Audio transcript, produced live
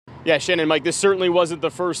Yeah, Shannon, Mike, this certainly wasn't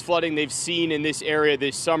the first flooding they've seen in this area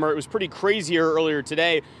this summer. It was pretty crazy here earlier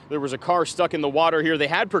today. There was a car stuck in the water here. They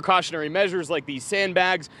had precautionary measures like these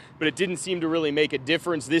sandbags, but it didn't seem to really make a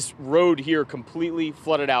difference. This road here completely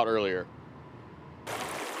flooded out earlier.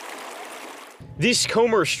 This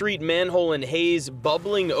Comer Street manhole in Hayes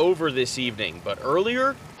bubbling over this evening, but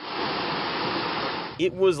earlier,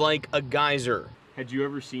 it was like a geyser. Had you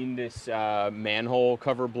ever seen this manhole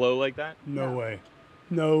cover blow like that? No way.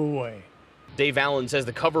 No way. Dave Allen says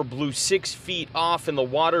the cover blew 6 feet off and the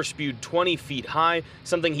water spewed 20 feet high,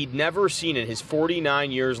 something he'd never seen in his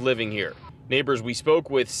 49 years living here. Neighbors we spoke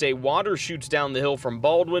with say water shoots down the hill from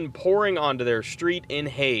Baldwin, pouring onto their street in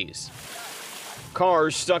Hayes.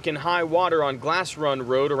 Cars stuck in high water on Glass Run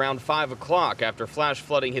Road around 5 o'clock after flash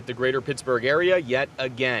flooding hit the greater Pittsburgh area yet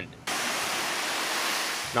again.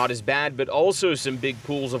 Not as bad, but also some big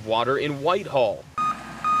pools of water in Whitehall.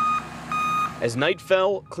 As night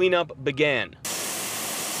fell, cleanup began.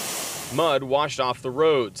 Mud washed off the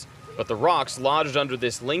roads, but the rocks lodged under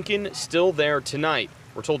this Lincoln still there tonight.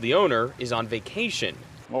 We're told the owner is on vacation.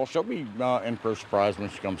 Well, she'll be in for a surprise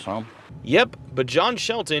when she comes home. Yep, but John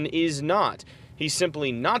Shelton is not. He's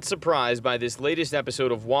simply not surprised by this latest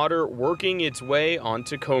episode of water working its way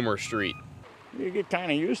onto Comer Street. You get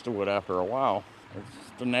kind of used to it after a while.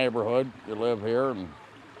 It's the neighborhood. You live here, and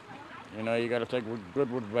you got to take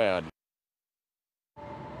good with bad.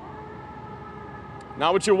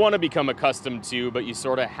 Not what you want to become accustomed to, but you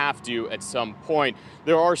sort of have to at some point.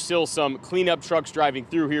 There are still some cleanup trucks driving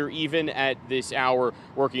through here, even at this hour,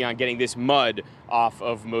 working on getting this mud off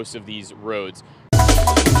of most of these roads.